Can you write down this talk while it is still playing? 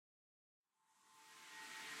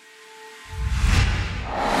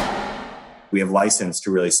we have license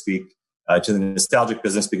to really speak to the nostalgic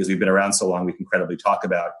business because we've been around so long. We can credibly talk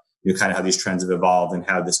about kind of how these trends have evolved and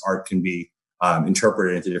how this art can be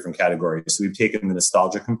interpreted into different categories. So we've taken the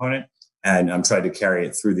nostalgia component and tried to carry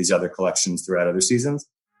it through these other collections throughout other seasons.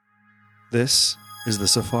 This is the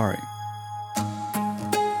Safari.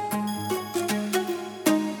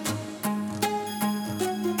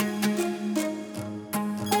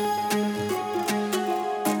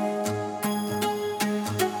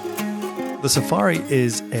 The Safari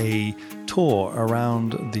is a tour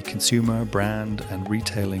around the consumer, brand, and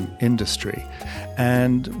retailing industry.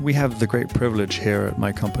 And we have the great privilege here at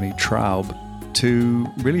my company, Traub, to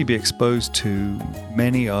really be exposed to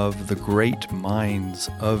many of the great minds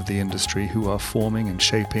of the industry who are forming and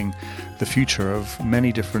shaping the future of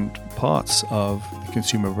many different parts of the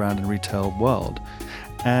consumer, brand, and retail world.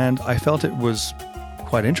 And I felt it was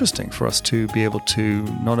quite interesting for us to be able to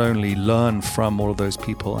not only learn from all of those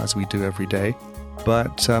people as we do every day,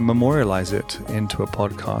 but memorialize it into a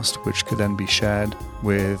podcast, which could then be shared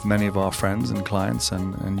with many of our friends and clients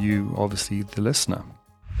and you, obviously, the listener.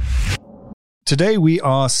 Today, we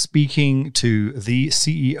are speaking to the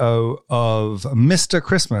CEO of Mr.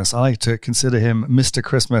 Christmas. I like to consider him Mr.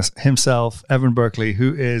 Christmas himself, Evan Berkley,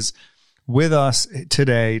 who is with us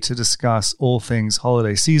today to discuss all things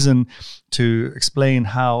holiday season, to explain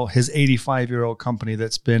how his 85-year-old company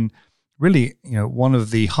that's been really, one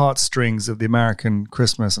of the heartstrings of the American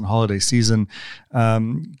Christmas and holiday season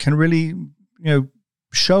can really,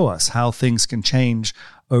 show us how things can change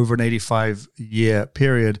over an 85-year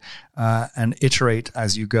period and iterate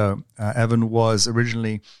as you go. Evan was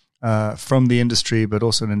originally from the industry, but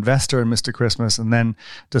also an investor in Mr. Christmas, and then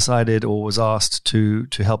decided or was asked to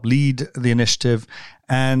help lead the initiative.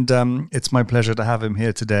 And it's my pleasure to have him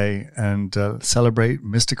here today and celebrate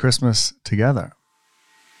Mr. Christmas together.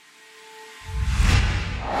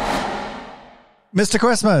 Mr.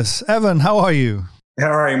 Christmas, Evan, how are you?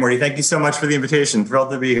 How are you, Morty? Thank you so much for the invitation. Thrilled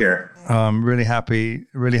to be here. I'm really happy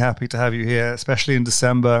to have you here, especially in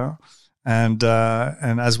December. And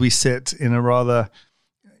as we sit in a rather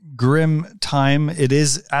grim time, it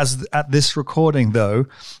is, as at this recording though,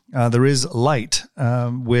 there is light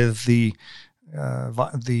with the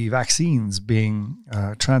vaccines being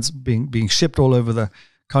shipped all over the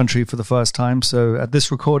country for the first time. So at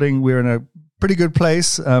this recording, we're in a pretty good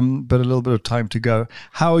place, but a little bit of time to go.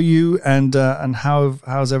 How are you, and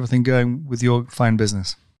how's everything going with your fine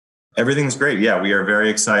business? Everything's great. Yeah, we are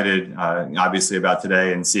very excited, obviously, about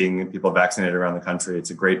today and seeing people vaccinated around the country.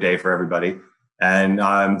 It's a great day for everybody. And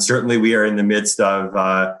certainly we are in the midst of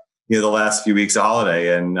the last few weeks of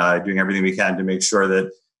holiday and doing everything we can to make sure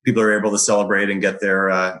that people are able to celebrate and get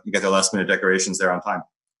their last minute decorations there on time.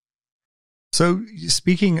 So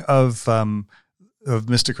speaking of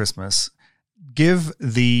Mr. Christmas, give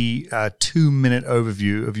the 2-minute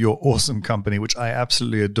overview of your awesome company, which I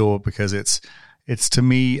absolutely adore because it's to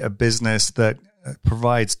me a business that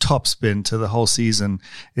provides top spin to the whole season.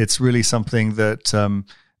 It's really something that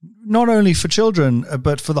not only for children,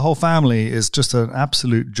 but for the whole family is just an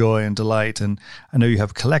absolute joy and delight. And I know you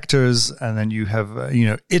have collectors, and then you have,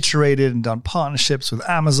 iterated and done partnerships with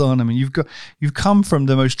Amazon. I mean, you've come from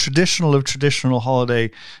the most traditional of traditional holiday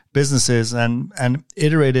businesses and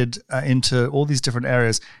iterated into all these different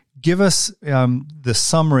areas. Give us the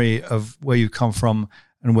summary of where you've come from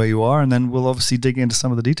and where you are, and then we'll obviously dig into some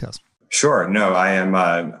of the details. Sure. No, I am,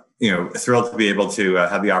 thrilled to be able to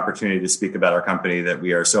have the opportunity to speak about our company that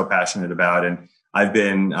we are so passionate about. And I've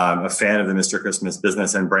been a fan of the Mr. Christmas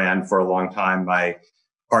business and brand for a long time. My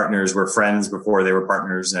partners were friends before they were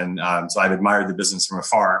partners. And so I've admired the business from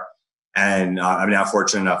afar. And I'm now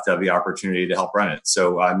fortunate enough to have the opportunity to help run it.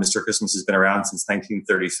 So Mr. Christmas has been around since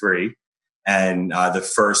 1933. And the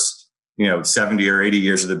first, 70 or 80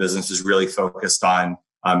 years of the business is really focused on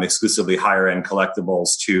exclusively higher end collectibles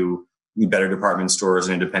to better department stores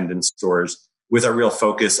and independent stores, with a real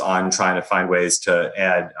focus on trying to find ways to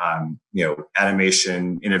add,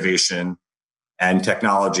 animation, innovation, and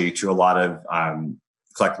technology to a lot of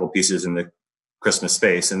collectible pieces in the Christmas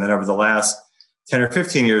space. And then over the last 10 or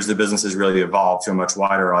 15 years, the business has really evolved to a much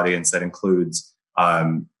wider audience that includes a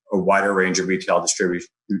wider range of retail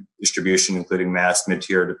distribution, including mass,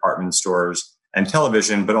 mid-tier department stores and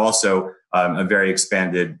television, but also a very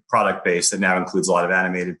expanded product base that now includes a lot of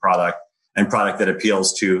animated product and product that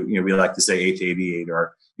appeals to, we like to say 8 to 88,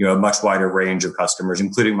 or, a much wider range of customers,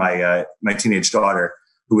 including my teenage daughter,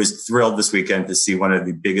 who was thrilled this weekend to see one of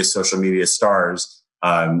the biggest social media stars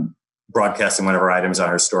broadcasting one of our items on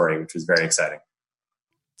her story, which was very exciting.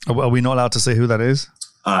 Are we not allowed to say who that is?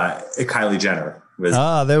 Kylie Jenner.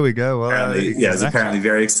 There we go. Well, was apparently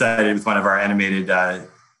very excited with one of our animated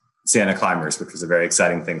Santa climbers, which was a very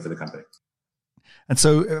exciting thing for the company. And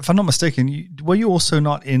so, if I'm not mistaken, were you also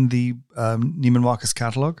not in the Neiman Marcus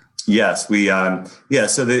catalog? Yes, we.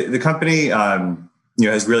 So the company,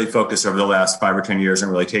 has really focused over the last 5 or 10 years on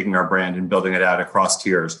really taking our brand and building it out across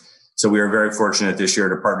tiers. So we were very fortunate this year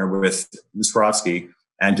to partner with Swarovski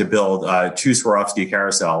and to build 2 Swarovski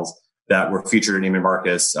carousels that were featured in Neiman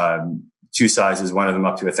Marcus, 2 sizes, one of them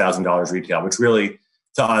up to $1,000 retail, which really,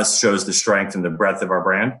 to us, shows the strength and the breadth of our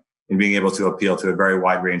brand in being able to appeal to a very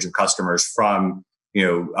wide range of customers, from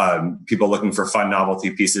people looking for fun novelty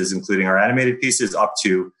pieces, including our animated pieces, up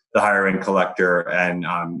to the higher end collector and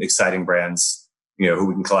exciting brands, who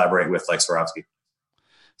we can collaborate with, like Swarovski.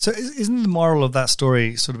 So isn't the moral of that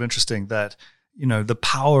story sort of interesting, that, the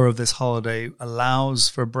power of this holiday allows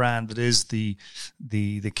for a brand that is the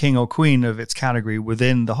king or queen of its category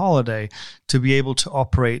within the holiday to be able to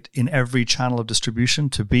operate in every channel of distribution,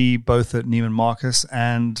 to be both at Neiman Marcus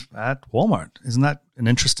and at Walmart? Isn't that an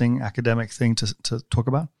interesting academic thing to talk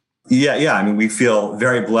about? Yeah. I mean, we feel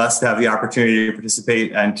very blessed to have the opportunity to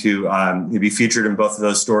participate and to be featured in both of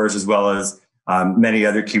those stores, as well as many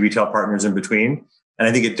other key retail partners in between. And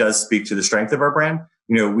I think it does speak to the strength of our brand.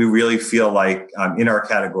 We really feel like in our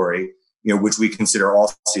category, which we consider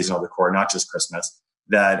all seasonal decor, not just Christmas,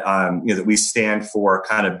 that that we stand for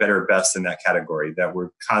kind of better, best in that category. That we're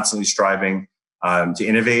constantly striving to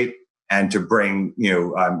innovate and to bring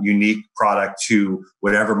unique product to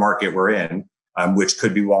whatever market we're in, which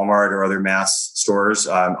could be Walmart or other mass stores,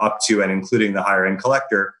 up to and including the higher end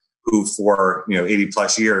collector, who for 80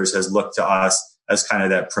 plus years has looked to us as kind of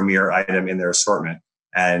that premier item in their assortment.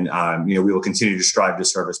 And, we will continue to strive to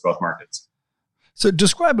service both markets. So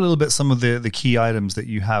describe a little bit some of the key items that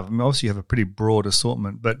you have. I mean, obviously you have a pretty broad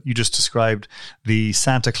assortment, but you just described the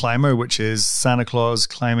Santa Climber, which is Santa Claus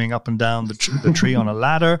climbing up and down the tree on a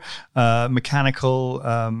ladder, mechanical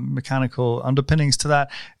underpinnings to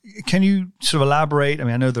that. Can you sort of elaborate? I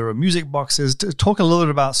mean, I know there are music boxes. Talk a little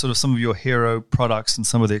bit about sort of some of your hero products and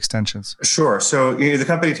some of the extensions. Sure. So the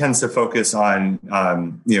company tends to focus on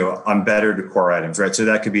better decor items, right? So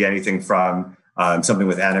that could be anything from something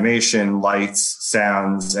with animation, lights,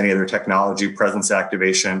 sounds, any other technology, presence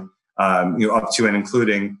activation, up to and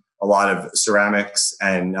including a lot of ceramics,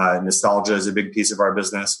 and nostalgia is a big piece of our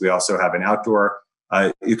business. We also have an outdoor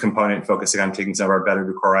component focusing on taking some of our better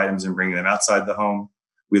decor items and bringing them outside the home.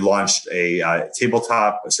 We launched a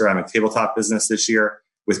ceramic tabletop business this year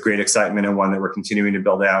with great excitement, and one that we're continuing to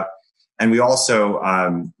build out. And we also,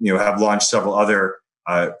 have launched several other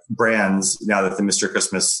brands now that the Mr.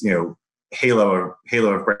 Christmas, halo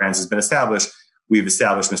of brands has been established. We've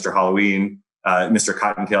established Mr. Halloween, Mr.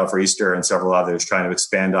 Cottontail for Easter, and several others, trying to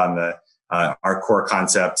expand on our core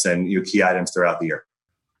concepts and key items throughout the year.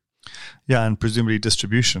 Yeah, and presumably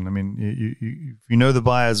distribution. I mean, you know the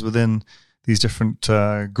buyers within these different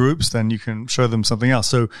groups, then you can show them something else.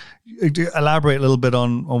 So elaborate a little bit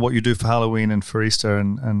on what you do for Halloween and for Easter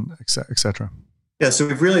and et cetera. Yeah, so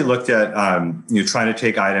we've really looked at trying to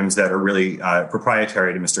take items that are really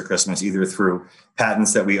proprietary to Mr. Christmas, either through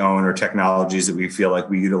patents that we own or technologies that we feel like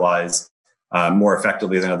we utilize more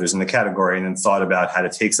effectively than others in the category, and then thought about how to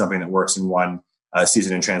take something that works in one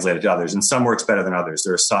season and translate it to others. And some works better than others.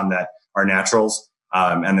 There are some that are naturals,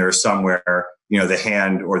 and there are some where the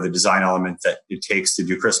hand or the design element that it takes to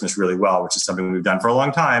do Christmas really well, which is something we've done for a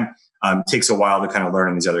long time, takes a while to kind of learn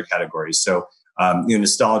in these other categories. So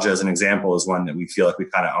nostalgia, as an example, is one that we feel like we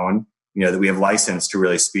kind of own, that we have license to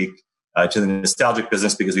really speak to the nostalgic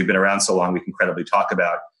business, because we've been around so long. We can credibly talk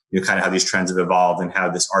about kind of how these trends have evolved and how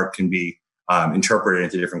this art can be interpreted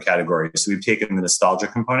into different categories. So we've taken the nostalgia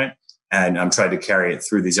component and tried to carry it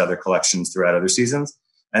through these other collections throughout other seasons.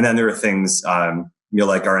 And then there are things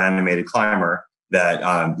like our animated climber that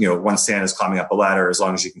once Santa's climbing up a ladder, as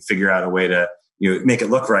long as you can figure out a way to make it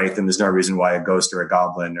look right, then there's no reason why a ghost or a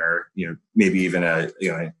goblin or, maybe even a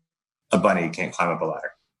bunny can't climb up a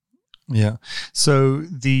ladder. Yeah. So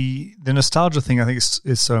the nostalgia thing, I think,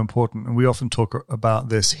 is so important. And we often talk about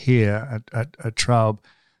this here at Traub,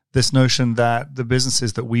 this notion that the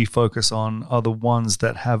businesses that we focus on are the ones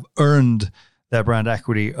that have earned their brand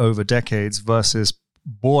equity over decades versus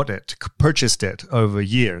purchased it over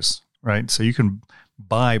years, right? So you can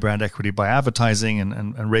buy brand equity by advertising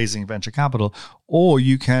and raising venture capital, or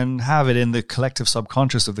you can have it in the collective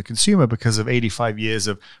subconscious of the consumer because of 85 years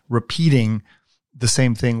of repeating the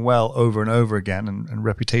same thing well over and over again, and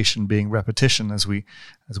reputation being repetition, as we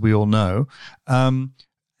all know. And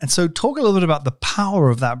so talk a little bit about the power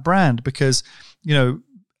of that brand, because,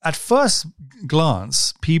 at first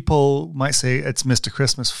glance, people might say it's Mr.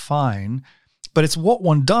 Christmas, fine, but it's what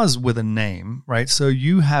one does with a name, right? So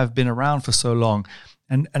you have been around for so long,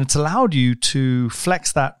 And it's allowed you to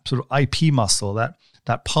flex that sort of IP muscle,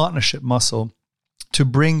 that partnership muscle, to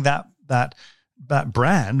bring that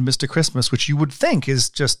brand, Mr. Christmas, which you would think is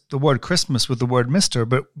just the word Christmas with the word Mr.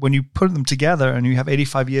 But when you put them together and you have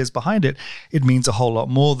 85 years behind it, it means a whole lot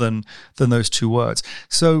more than those two words.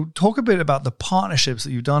 So talk a bit about the partnerships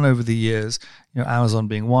that you've done over the years, Amazon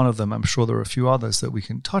being one of them. I'm sure there are a few others that we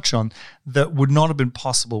can touch on that would not have been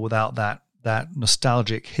possible without that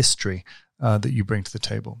nostalgic history that you bring to the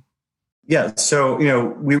table. Yeah. So,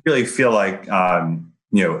 we really feel like,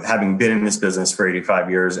 having been in this business for 85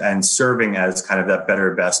 years and serving as kind of that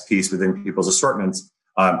better, best piece within people's assortments,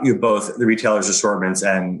 both the retailer's assortments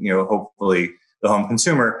and, hopefully the home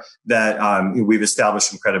consumer, that we've established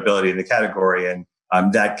some credibility in the category. And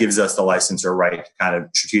that gives us the license or right to kind of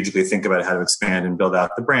strategically think about how to expand and build out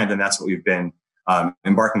the brand. And that's what we've been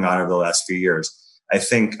embarking on over the last few years. I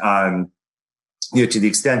think, to the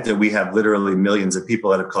extent that we have literally millions of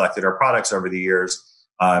people that have collected our products over the years,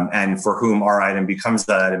 and for whom our item becomes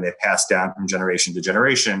that item they pass down from generation to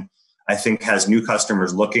generation, I think has new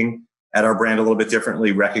customers looking at our brand a little bit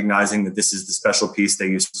differently, recognizing that this is the special piece they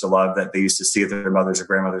used to love, that they used to see at their mother's or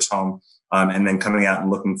grandmother's home, and then coming out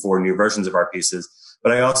and looking for new versions of our pieces.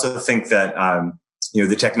 But I also think that,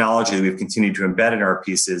 the technology that we've continued to embed in our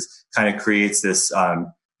pieces kind of creates this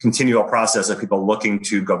continual process of people looking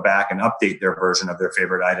to go back and update their version of their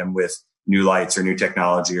favorite item with new lights or new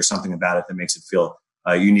technology or something about it that makes it feel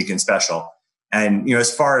unique and special. And,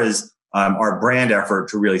 as far as our brand effort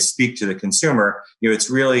to really speak to the consumer, it's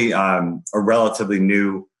really a relatively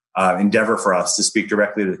new endeavor for us to speak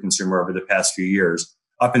directly to the consumer over the past few years.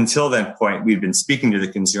 Up until that point, we've been speaking to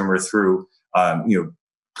the consumer through,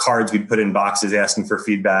 cards we'd put in boxes asking for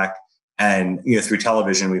feedback. And, through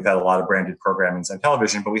television, we've had a lot of branded programming on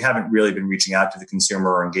television, but we haven't really been reaching out to the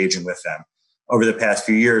consumer or engaging with them. Over the past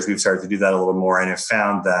few years, we've started to do that a little more and have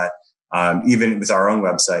found that even with our own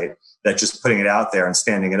website, that just putting it out there and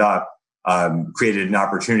standing it up created an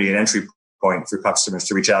opportunity, an entry point for customers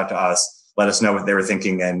to reach out to us, let us know what they were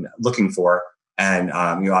thinking and looking for, and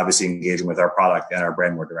obviously engaging with our product and our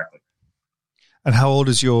brand more directly. And how old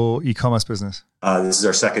is your e-commerce business? This is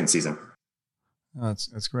our second season. Oh,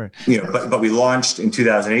 that's great. But we launched in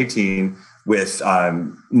 2018 with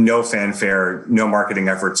no fanfare, no marketing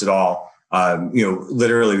efforts at all.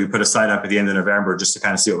 Literally, we put a site up at the end of November just to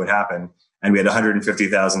kind of see what would happen. And we had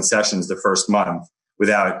 150,000 sessions the first month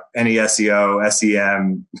without any SEO,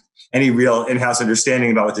 SEM, any real in-house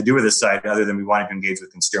understanding about what to do with this site other than we wanted to engage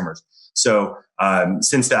with consumers. So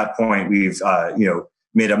since that point, we've,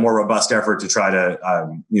 made a more robust effort to try to,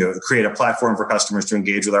 create a platform for customers to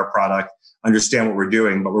engage with our product, understand what we're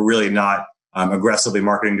doing, but we're really not aggressively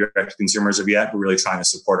marketing direct to consumers of yet. We're really trying to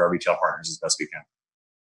support our retail partners as best we can.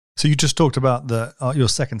 So you just talked about your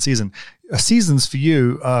second season. Seasons for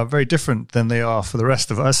you are very different than they are for the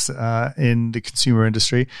rest of us in the consumer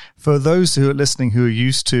industry. For those who are listening who are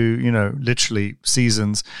used to, literally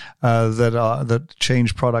seasons that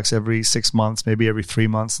change products every 6 months, maybe every 3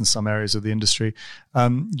 months in some areas of the industry,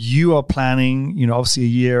 you are planning, obviously a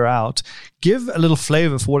year out. Give a little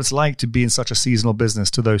flavor for what it's like to be in such a seasonal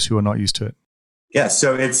business to those who are not used to it. Yeah,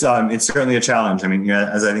 so it's certainly a challenge. I mean,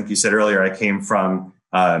 as I think you said earlier, I came from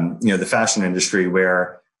the fashion industry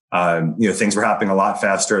where, things were happening a lot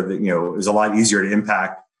faster, that, it was a lot easier to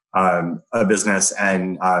impact, a business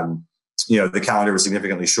and, the calendar was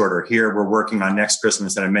significantly shorter. Here, we're working on next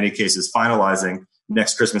Christmas and in many cases finalizing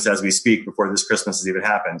next Christmas as we speak before this Christmas has even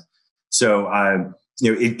happened. So,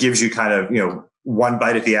 it gives you kind of, one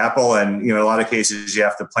bite at the apple and, in a lot of cases you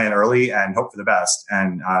have to plan early and hope for the best.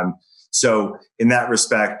 And, so in that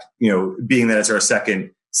respect, being that it's our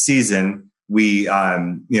second season, we,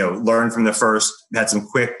 learned from the first, had some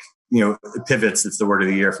quick, pivots. It's the word of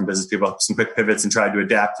the year from business people, some quick pivots and tried to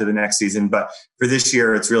adapt to the next season. But for this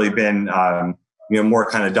year, it's really been, more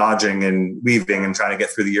kind of dodging and weaving and trying to get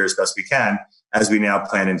through the year as best we can as we now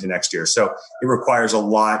plan into next year. So it requires a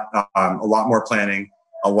lot more planning,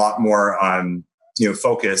 a lot more,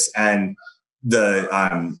 focus, and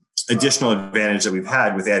the, additional advantage that we've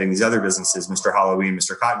had with adding these other businesses, Mr. Halloween,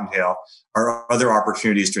 Mr. Cottontail, are other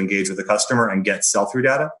opportunities to engage with the customer and get sell-through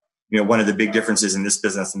data. One of the big differences in this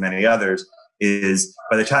business and many others is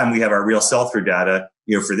by the time we have our real sell-through data,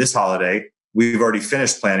 for this holiday, we've already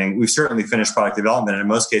finished planning. We've certainly finished product development. And in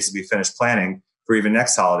most cases, we finished planning for even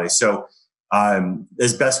next holiday. So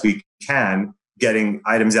as best we can, getting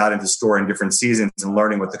items out into store in different seasons and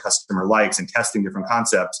learning what the customer likes and testing different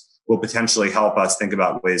concepts will potentially help us think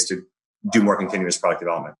about ways to do more continuous product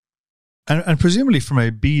development. And presumably from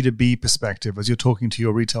a B2B perspective, as you're talking to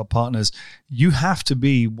your retail partners, you have to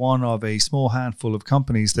be one of a small handful of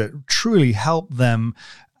companies that truly help them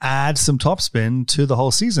add some topspin to the whole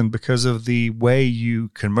season because of the way you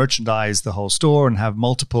can merchandise the whole store and have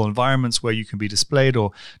multiple environments where you can be displayed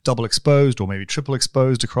or double exposed or maybe triple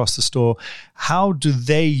exposed across the store. How do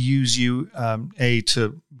they use you,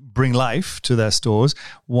 to bring life to their stores,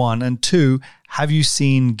 one, and two, have you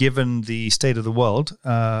seen, given the state of the world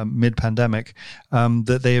mid-pandemic,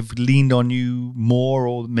 that they have leaned on you more,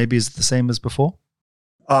 or maybe is it the same as before?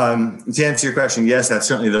 To answer your question, yes, that's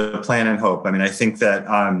certainly the plan and hope. I mean, I think that,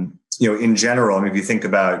 in general, I mean, if you think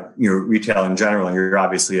about, retail in general, and you're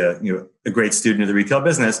obviously a great student of the retail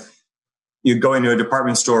business, you go into a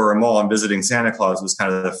department store or a mall and visiting Santa Claus was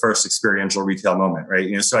kind of the first experiential retail moment,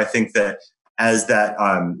 right? So I think that as that,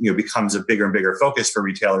 becomes a bigger and bigger focus for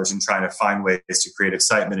retailers in trying to find ways to create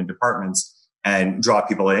excitement in departments and draw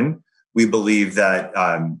people in, we believe that,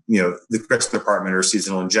 the Christmas department or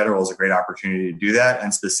seasonal in general is a great opportunity to do that.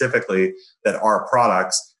 And specifically that our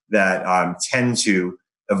products that tend to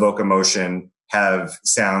evoke emotion, have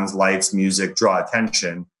sounds, lights, music, draw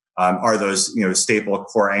attention, are those, staple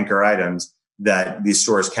core anchor items that these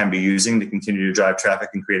stores can be using to continue to drive traffic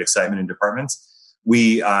and create excitement in departments.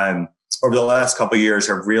 We, over the last couple of years,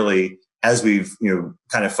 have really, as we've,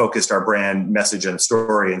 kind of focused our brand message and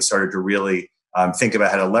story and started to really think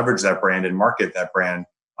about how to leverage that brand and market that brand,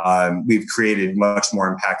 we've created much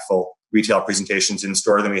more impactful retail presentations in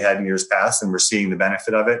store than we had in years past. And we're seeing the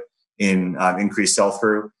benefit of it in increased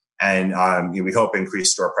sell-through and we hope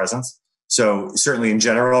increased store presence. So certainly in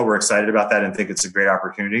general, we're excited about that and think it's a great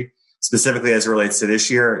opportunity. Specifically as it relates to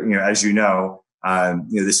this year, as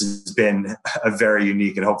this has been a very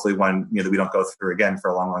unique and hopefully one that we don't go through again for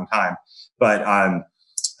a long, long time. But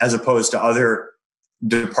as opposed to other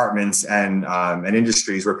departments and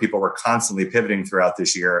industries where people were constantly pivoting throughout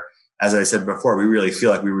this year, as I said before, we really feel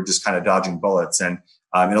like we were just kind of dodging bullets. And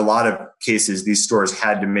in a lot of cases, these stores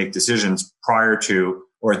had to make decisions prior to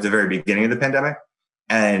or at the very beginning of the pandemic,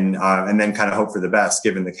 and then kind of hope for the best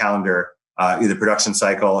given the calendar, the production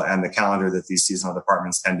cycle and the calendar that these seasonal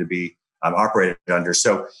departments tend to be operated under.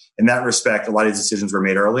 So in that respect, a lot of these decisions were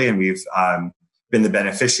made early, and we've been the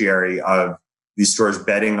beneficiary of these stores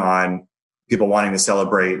betting on people wanting to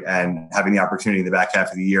celebrate and having the opportunity in the back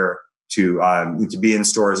half of the year to be in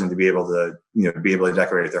stores and to be able to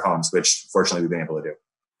decorate their homes, which fortunately we've been able to do.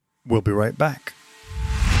 We'll be right back.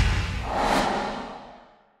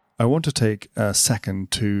 I want to take a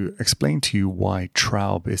second to explain to you why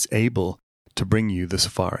Traub is able to bring you the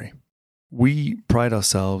safari. We pride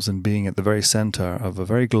ourselves in being at the very center of a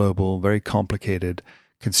very global, very complicated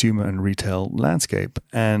consumer and retail landscape.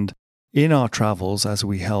 And in our travels, as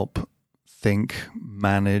we help think,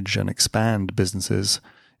 manage, and expand businesses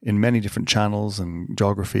in many different channels and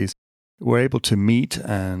geographies, we're able to meet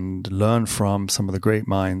and learn from some of the great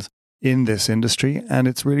minds in this industry. And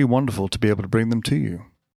it's really wonderful to be able to bring them to you.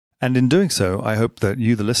 And in doing so, I hope that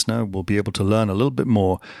you, the listener, will be able to learn a little bit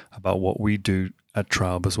more about what we do at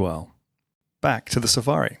Traub as well. Back to the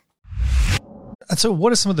safari. And so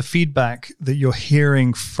what is some of the feedback that you're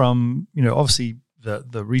hearing from, obviously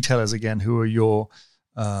the retailers, again, who are your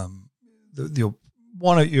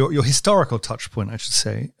historical touch point, I should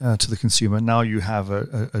say, to the consumer. Now you have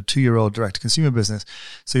a 2-year-old direct-to-consumer business,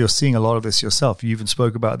 so you're seeing a lot of this yourself. You even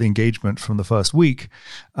spoke about the engagement from the first week.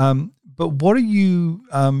 But what are you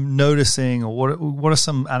noticing, or what are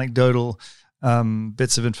some anecdotal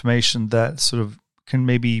bits of information that sort of can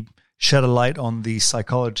maybe shed a light on the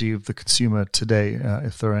psychology of the consumer today,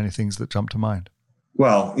 if there are any things that jump to mind?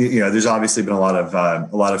 Well, there's obviously been a lot of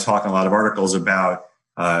talk and a lot of articles about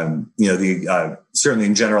certainly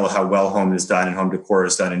in general how well home is done and home decor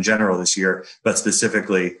is done in general this year, but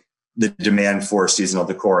specifically the demand for seasonal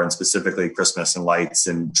decor and specifically Christmas and lights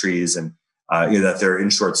and trees and that they're in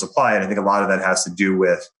short supply. And I think a lot of that has to do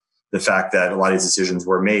with the fact that a lot of these decisions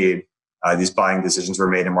were made, these buying decisions were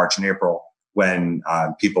made in March and April when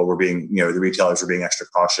people were being, the retailers were being extra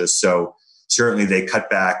cautious. So certainly they cut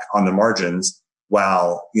back on the margins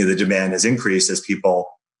while the demand has increased as people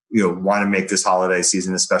want to make this holiday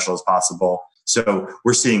season as special as possible. So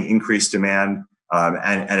we're seeing increased demand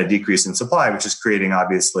and a decrease in supply, which is creating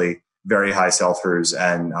obviously very high sell-throughs.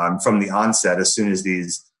 And from the onset, as soon as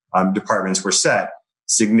these departments were set,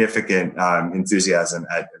 significant enthusiasm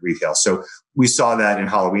at retail. So we saw that in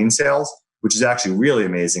Halloween sales, which is actually really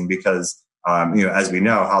amazing because, as we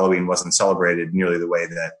know, Halloween wasn't celebrated nearly the way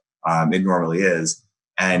that it normally is.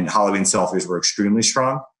 And Halloween sell-throughs were extremely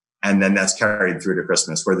strong. And then that's carried through to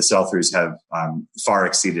Christmas, where the sell-throughs have far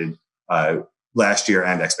exceeded last year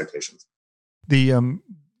and expectations.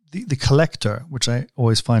 the collector, which I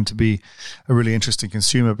always find to be a really interesting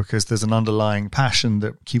consumer because there's an underlying passion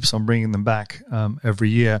that keeps on bringing them back every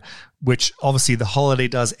year, which obviously the holiday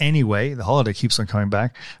does anyway. The holiday keeps on coming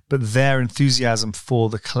back, but their enthusiasm for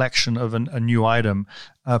the collection of a new item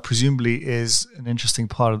presumably is an interesting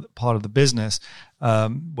part of the business,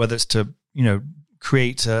 whether it's to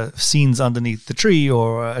create scenes underneath the tree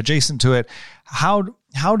or adjacent to it. How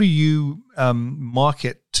do you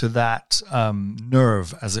market to that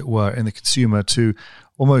nerve, as it were, in the consumer to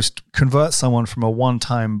almost convert someone from a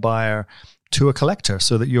one-time buyer to a collector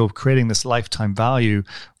so that you're creating this lifetime value,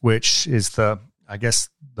 which is the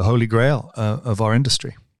holy grail of our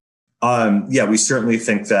industry? We certainly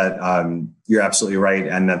think that you're absolutely right,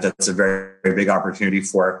 and that's a very, very big opportunity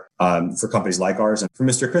for companies like ours and for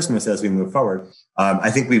Mr. Christmas as we move forward.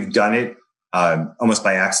 I think we've done it almost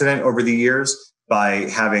by accident over the years by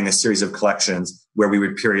having a series of collections where we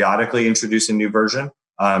would periodically introduce a new version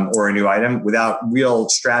or a new item without real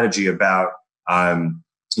strategy about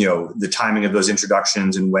the timing of those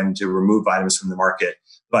introductions and when to remove items from the market.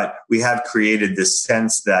 But we have created this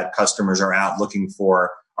sense that customers are out looking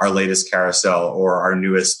for our latest carousel or our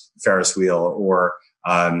newest Ferris wheel or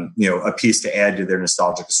a piece to add to their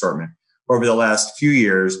nostalgic assortment. Over the last few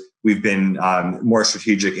years, we've been more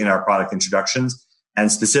strategic in our product introductions. And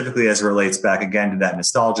specifically as it relates back again to that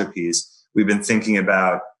nostalgia piece, we've been thinking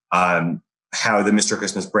about how the Mr.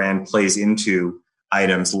 Christmas brand plays into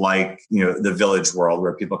items like, the village world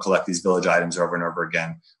where people collect these village items over and over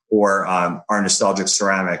again, or our nostalgic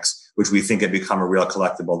ceramics, which we think have become a real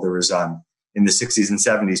collectible. There was in the 60s and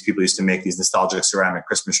 70s, people used to make these nostalgic ceramic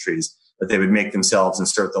Christmas trees that they would make themselves,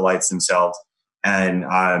 insert the lights themselves. And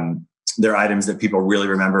they're items that people really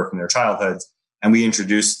remember from their childhoods. And we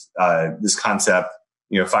introduced this concept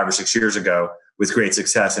 5 or 6 years ago with great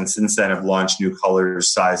success. And since then have launched new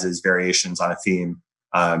colors, sizes, variations on a theme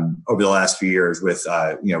over the last few years with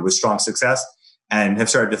strong success, and have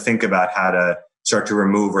started to think about how to start to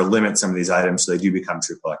remove or limit some of these items so they do become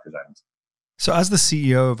true collector's items. So as the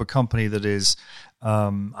CEO of a company that is,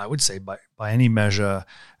 I would say by any measure,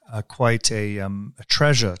 quite a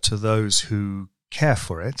treasure to those who care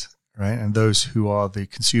for it, right? And those who are the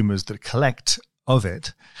consumers that collect of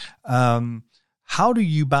it. How do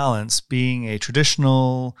you balance being a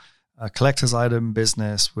traditional collector's item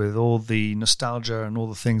business with all the nostalgia and all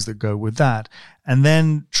the things that go with that, and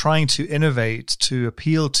then trying to innovate to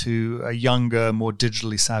appeal to a younger, more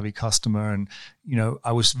digitally savvy customer? And,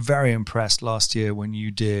 I was very impressed last year when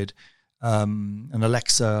you did an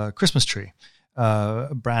Alexa Christmas tree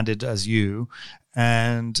branded as you.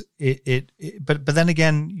 And but then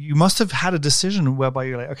again, you must have had a decision whereby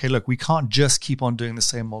you're like, okay, look, we can't just keep on doing the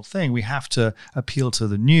same old thing. We have to appeal to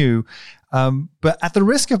the new, but at the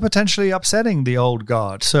risk of potentially upsetting the old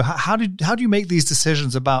guard. So how do you make these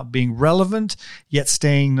decisions about being relevant yet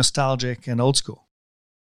staying nostalgic and old school?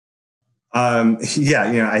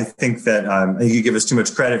 I think that you give us too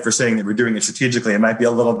much credit for saying that we're doing it strategically. It might be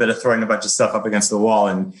a little bit of throwing a bunch of stuff up against the wall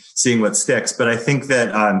and seeing what sticks. But I think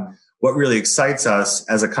that what really excites us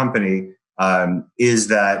as a company is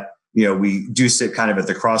that we do sit kind of at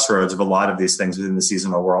the crossroads of a lot of these things within the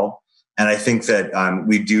seasonal world. And I think that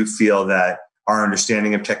we do feel that our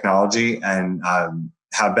understanding of technology and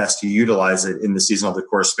how best to utilize it in the seasonal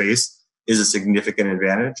decor space is a significant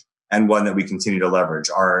advantage, and one that we continue to leverage.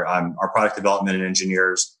 Our product development and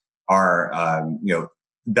engineers are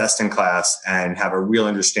best in class and have a real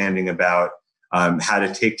understanding about how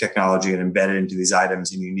to take technology and embed it into these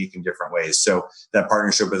items in unique and different ways. So that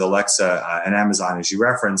partnership with Alexa and Amazon, as you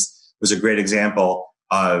referenced, was a great example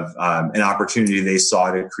of an opportunity they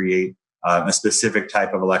saw to create a specific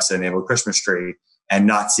type of Alexa-enabled Christmas tree, and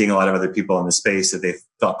not seeing a lot of other people in the space that they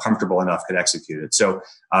felt comfortable enough could execute it. So,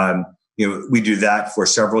 we do that for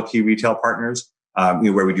several key retail partners,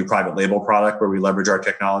 where we do private label product, where we leverage our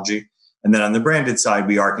technology. And then on the branded side,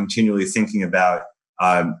 we are continually thinking about,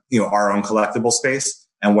 our own collectible space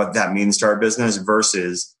and what that means to our business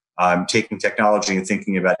versus taking technology and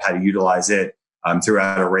thinking about how to utilize it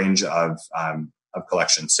throughout a range of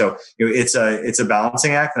collections. So, it's a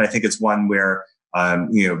balancing act. And I think it's one where,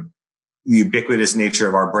 the ubiquitous nature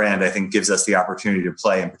of our brand, I think, gives us the opportunity to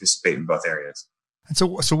play and participate in both areas. And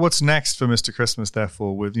so what's next for Mr. Christmas,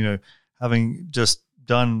 therefore, with, having just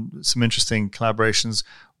done some interesting collaborations?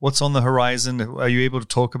 What's on the horizon? Are you able to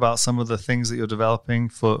talk about some of the things that you're developing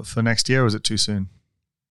for next year, or is it too soon?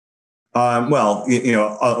 Well,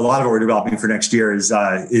 a lot of what we're developing for next year is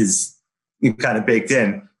kind of baked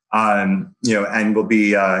in, and will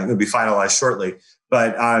be finalized shortly.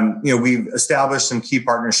 But, we've established some key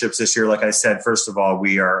partnerships this year. Like I said, first of all,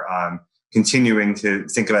 we are continuing to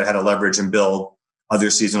think about how to leverage and build other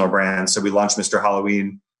seasonal brands. So we launched Mr.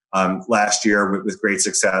 Halloween last year with great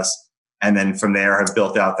success. And then from there have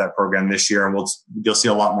built out that program this year. And you'll see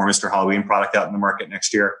a lot more Mr. Halloween product out in the market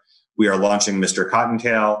next year. We are launching Mr.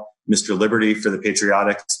 Cottontail, Mr. Liberty for the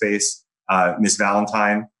patriotic space, Miss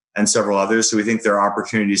Valentine, and several others. So we think there are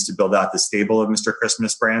opportunities to build out the stable of Mr.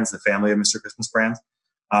 Christmas brands, the family of Mr. Christmas brands.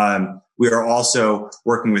 We are also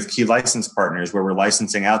working with key license partners where we're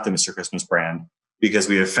licensing out the Mr. Christmas brand because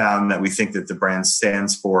we have found that we think that the brand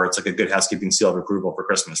stands for, it's like a good housekeeping seal of approval for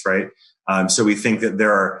Christmas, right? So we think that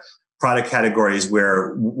there are product categories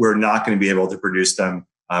where we're not going to be able to produce them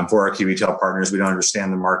for our key retail partners. We don't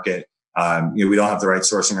understand the market. We don't have the right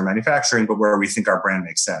sourcing or manufacturing, but where we think our brand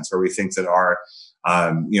makes sense, where we think that our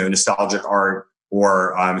nostalgic art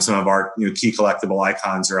or some of our key collectible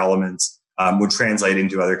icons or elements would translate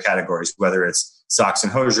into other categories, whether it's socks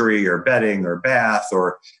and hosiery or bedding or bath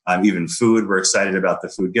or even food. We're excited about the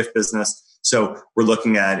food gift business. So we're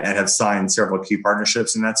looking at and have signed several key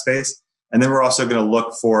partnerships in that space. And then we're also going to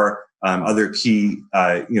look for other key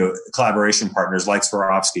collaboration partners like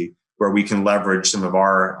Swarovski, where we can leverage some of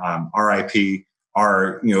our IP,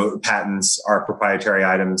 our patents, our proprietary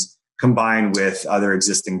items, combined with other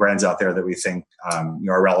existing brands out there that we think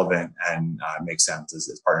are relevant and make sense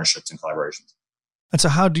as partnerships and collaborations. And so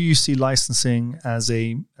how do you see licensing as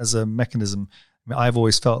a mechanism? I mean, I've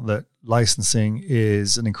always felt that licensing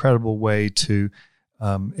is an incredible way to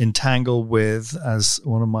entangle with, as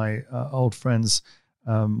one of my old friends,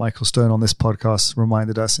 Michael Stone on this podcast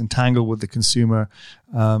reminded us, entangle with the consumer.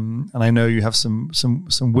 And I know you have some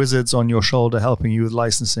wizards on your shoulder helping you with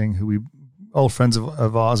licensing, old friends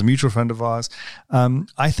of ours, a mutual friend of ours.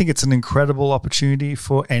 I think it's an incredible opportunity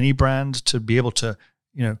for any brand to be able to,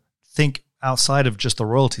 think outside of just the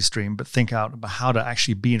royalty stream, but think out about how to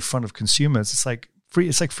actually be in front of consumers. It's like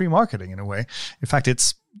free marketing in a way. In fact,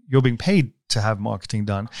 you're being paid to have marketing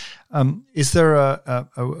done. Is there a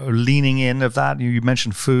leaning in of that? You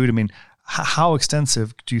mentioned food. I mean, how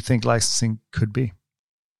extensive do you think licensing could be?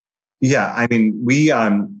 Yeah, I mean,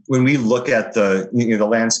 when we look at the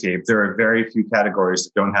landscape, there are very few categories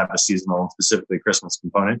that don't have a seasonal and specifically Christmas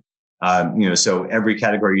component. So every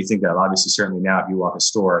category you think of, obviously, certainly now if you walk a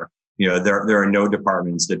store, there are no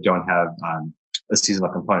departments that don't have a seasonal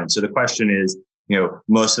component. So the question is,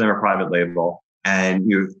 most of them are private label,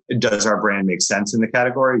 and does our brand make sense in the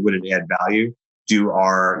category? Would it add value? Do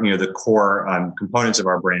our the core components of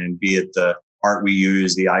our brand, be it the art we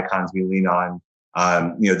use, the icons we lean on,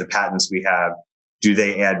 the patents we have, do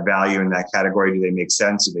they add value in that category? Do they make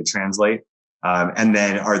sense? Do they translate? And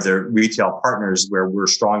then are there retail partners where we're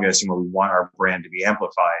strongest and where we want our brand to be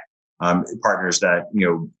amplified, partners that,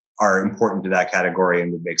 are important to that category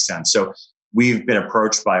and would make sense. So we've been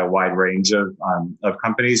approached by a wide range of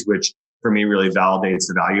companies, which for me really validates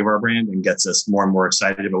the value of our brand and gets us more and more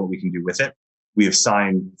excited about what we can do with it. We have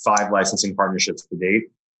signed 5 licensing partnerships to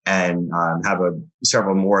date and have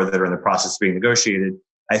several more that are in the process of being negotiated.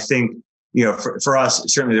 I think, for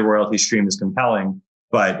us, certainly the royalty stream is compelling,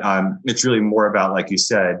 but it's really more about, like you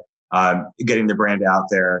said, getting the brand out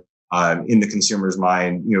there in the consumer's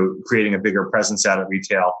mind, creating a bigger presence out at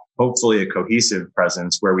retail, hopefully a cohesive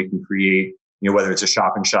presence where we can create, whether it's a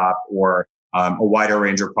shop and shop or a wider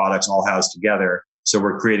range of products all housed together. So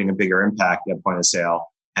we're creating a bigger impact at point of sale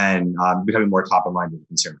and becoming more top of mind to the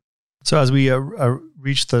consumer. So as we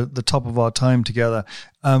reach the top of our time together,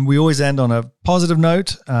 we always end on a positive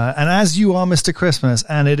note. And as you are Mr. Christmas,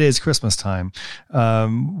 and it is Christmas time,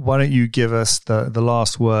 why don't you give us the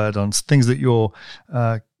last word on things that you're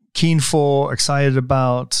keen for, excited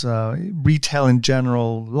about, retail in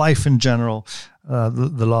general, life in general?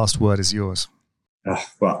 The last word is yours.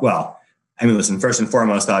 Well, I mean, listen, first and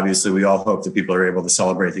foremost, obviously, we all hope that people are able to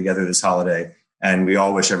celebrate together this holiday. And we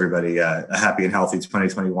all wish everybody a happy and healthy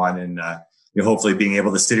 2021 and hopefully being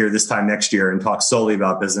able to sit here this time next year and talk solely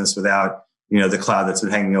about business without, the cloud that's been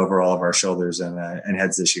hanging over all of our shoulders and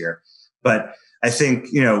heads this year. But I think,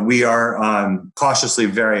 we are cautiously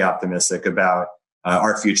very optimistic about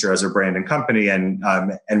our future as a brand and company and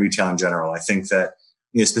retail in general. I think that,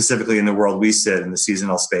 specifically in the world we sit in the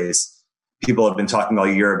seasonal space, people have been talking all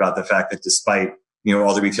year about the fact that despite,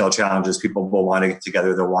 all the retail challenges, people will want to get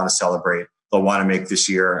together. They'll want to celebrate. They'll want to make this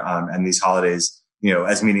year and these holidays,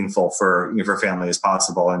 as meaningful for family as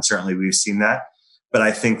possible. And certainly we've seen that. But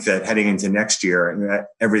I think that heading into next year,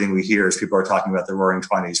 everything we hear is people are talking about the roaring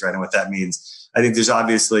 20s, right? And what that means. I think there's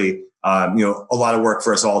obviously, a lot of work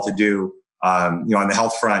for us all to do, on the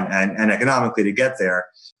health front and economically to get there.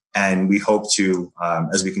 And we hope to,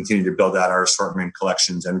 as we continue to build out our assortment,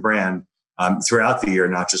 collections, and brand throughout the year,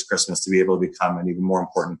 not just Christmas, to be able to become an even more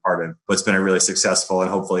important part of what's been a really successful and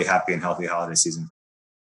hopefully happy and healthy holiday season.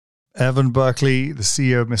 Evan Berkley, the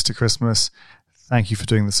CEO of Mr. Christmas, thank you for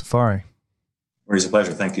doing the safari. It's a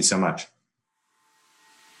pleasure. Thank you so much.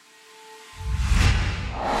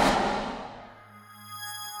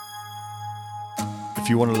 If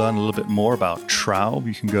you want to learn a little bit more about Traub,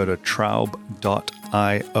 you can go to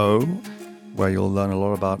traub.io, where you'll learn a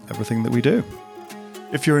lot about everything that we do.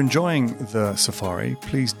 If you're enjoying the safari,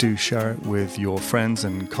 please do share it with your friends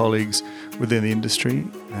and colleagues within the industry.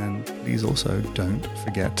 And please also don't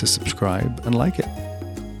forget to subscribe and like it.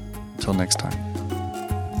 Until next time.